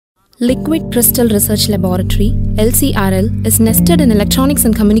Liquid Crystal Research Laboratory (LCRL) is nested in Electronics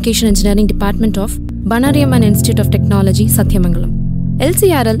and Communication Engineering Department of Banariamman Institute of Technology, Satyamangalam.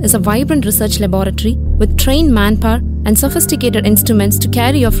 LCRL is a vibrant research laboratory with trained manpower and sophisticated instruments to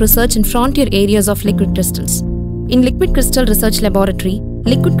carry out research in frontier areas of liquid crystals. In Liquid Crystal Research Laboratory,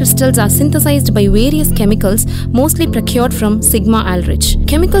 liquid crystals are synthesized by various chemicals mostly procured from Sigma Aldrich.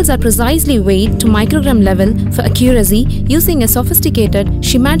 Chemicals are precisely weighed to microgram level for accuracy using a sophisticated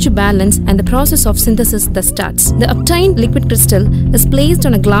Shimadzu balance, and the process of synthesis thus starts. The obtained liquid crystal is placed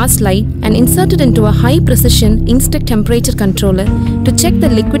on a glass slide and inserted into a high-precision instant temperature controller to check the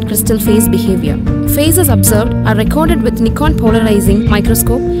liquid crystal phase behavior. Phases observed are recorded with Nikon polarizing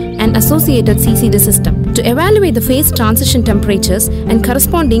microscope and associated CCD system. To evaluate the phase transition temperatures and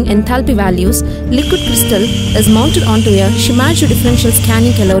corresponding enthalpy values, liquid crystal is mounted onto a Shimadzu differential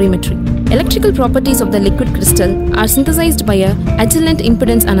scanning calorimetry. Electrical properties of the liquid crystal are synthesized by a Agilent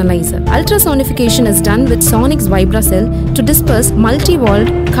impedance analyzer. Ultrasonification is done with Sonics Vibracell to disperse multi-walled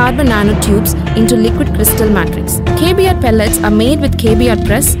carbon nanotubes into liquid crystal matrix. KBR pellets are made with KBR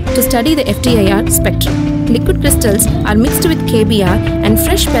press to study the FTIR spectrum. Liquid crystals are mixed with KBR and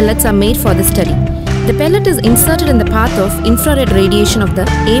fresh pellets are made for the study. The pellet is inserted in the path of infrared radiation of the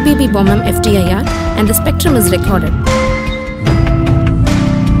ABB bomb FTIR and the spectrum is recorded.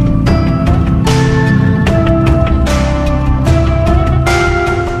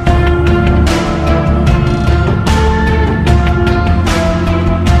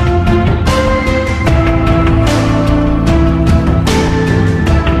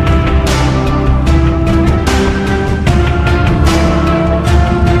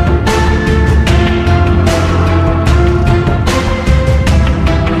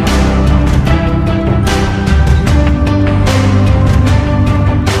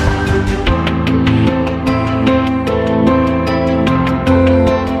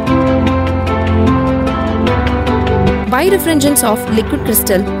 Birefringence of liquid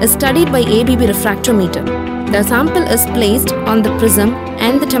crystal is studied by ABB refractometer. The sample is placed on the prism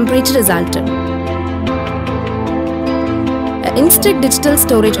and the temperature is altered. An Instax digital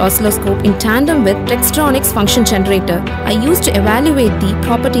storage oscilloscope in tandem with Textronics function generator are used to evaluate the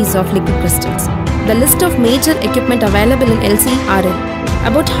properties of liquid crystals. The list of major equipment available in LCRL.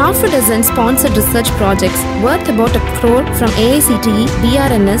 About half a dozen sponsored research projects worth about ₹1 crore from AICTE,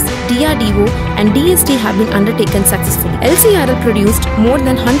 BRNS, DRDO and DST have been undertaken successfully. LCRL produced more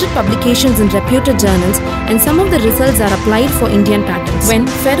than 100 publications in reputed journals, and some of the results are applied for Indian patents. When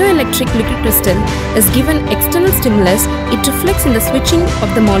ferroelectric liquid crystal is given external stimulus, it reflects in the switching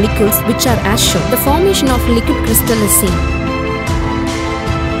of the molecules, which are as shown. The formation of liquid crystal is seen.